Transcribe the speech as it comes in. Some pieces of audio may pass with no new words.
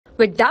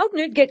With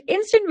Doubtnut, get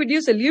instant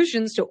video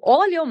solutions to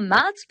all your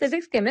maths,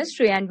 physics,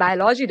 chemistry, and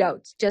biology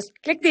doubts. Just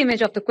click the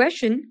image of the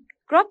question,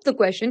 crop the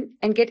question,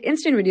 and get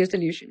instant video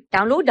solution.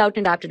 Download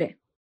Doubtnut app today.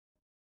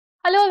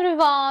 Hello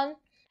everyone.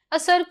 A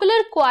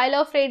circular coil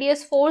of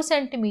radius 4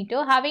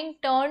 cm having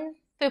turn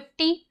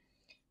 50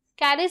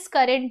 carries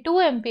current 2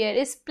 ampere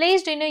is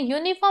placed in a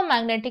uniform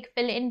magnetic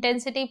field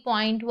intensity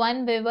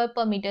 0.1 Weber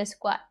per meter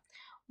square.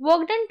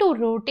 Work done to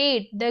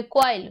rotate the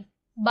coil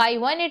by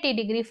 180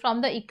 degree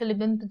from the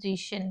equilibrium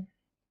position.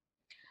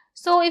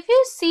 So if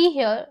you see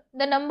here,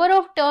 the number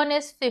of turn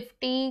is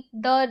 50,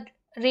 the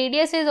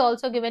radius is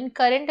also given,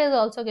 current is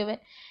also given.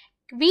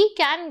 We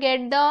can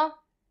get the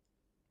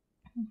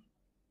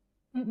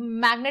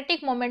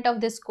magnetic moment of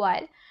this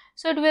coil.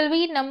 So it will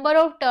be number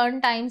of turn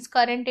times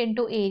current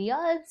into area.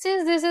 And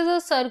since this is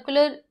a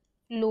circular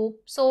loop,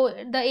 so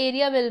the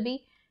area will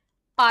be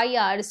pi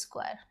r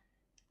square,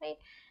 right?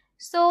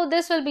 So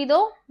this will be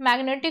the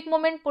magnetic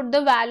moment. Put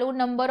the value,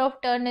 number of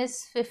turn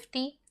is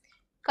 50,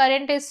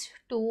 current is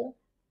 2,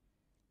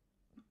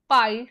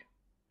 pi,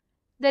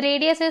 the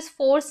radius is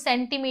 4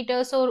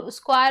 centimeters, so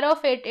square of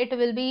it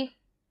will be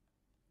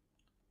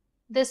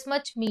this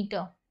much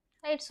meter,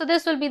 right? So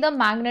this will be the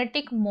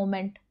magnetic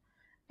moment,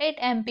 right?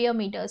 Ampere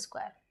meter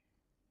square.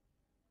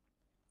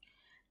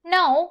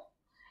 Now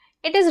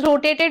it is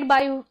rotated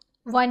by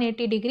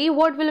 180 degree.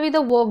 What will be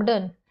the work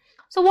done?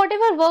 So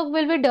whatever work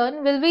will be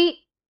done will be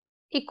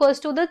equals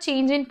to the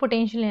change in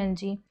potential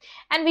energy,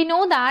 and we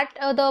know that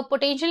the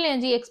potential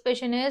energy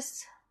expression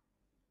is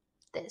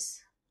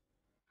this.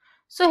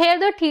 So here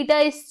the theta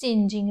is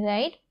changing,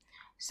 right?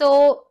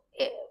 So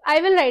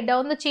I will write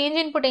down the change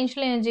in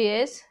potential energy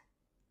is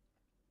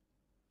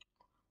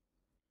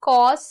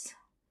cos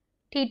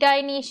theta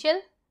initial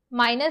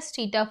minus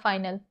theta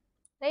final,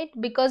 right?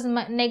 Because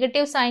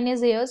negative sign is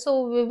here,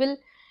 so we will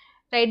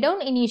write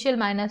down initial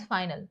minus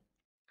final.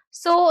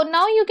 So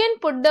now you can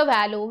put the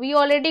value. We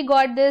already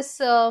got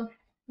this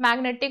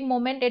magnetic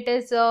moment. It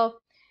is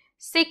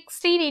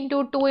 16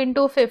 into 2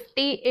 into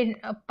 50 in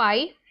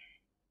pi.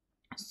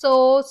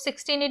 So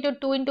 16 into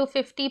 2 into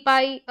 50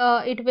 pi,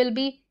 it will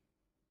be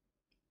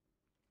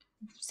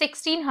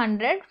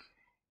 1600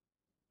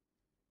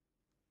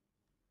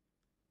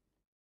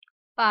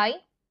 pi.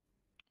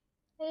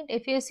 Right?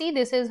 If you see,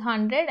 this is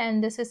 100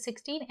 and this is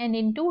 16, and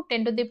into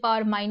 10 to the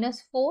power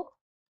minus 4.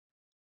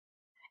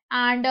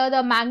 And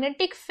the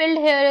magnetic field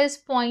here is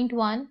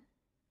 0.1,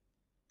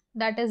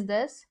 that is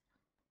this.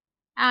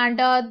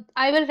 And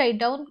I will write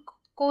down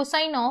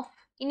cosine of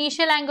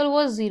initial angle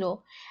was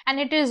 0 and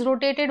it is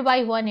rotated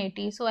by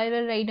 180. So I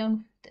will write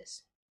down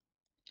this.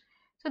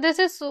 So this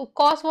is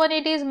cos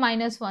 180 is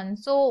minus 1.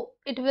 So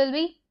it will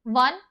be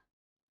 1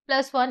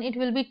 plus 1, it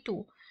will be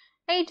 2.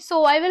 Right?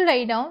 So I will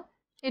write down,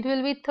 it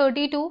will be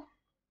 32.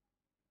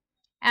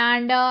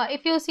 And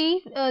if you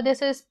see, this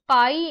is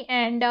pi,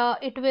 and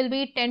it will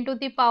be 10 to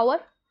the power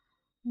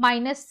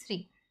minus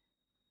 3.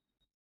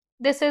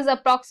 This is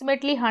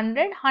approximately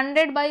 100.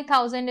 100 by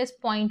 1000 is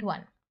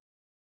 0.1.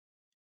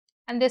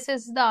 And this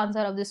is the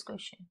answer of this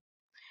question.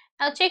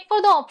 Now check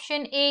for the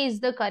option A is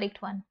the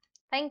correct one.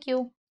 Thank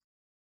you.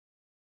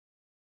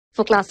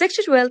 For class 6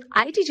 to 12,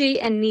 IIT JEE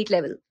and NEET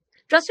level.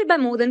 Trusted by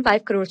more than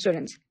 5 crore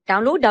students.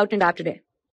 Download Doubtnut app today.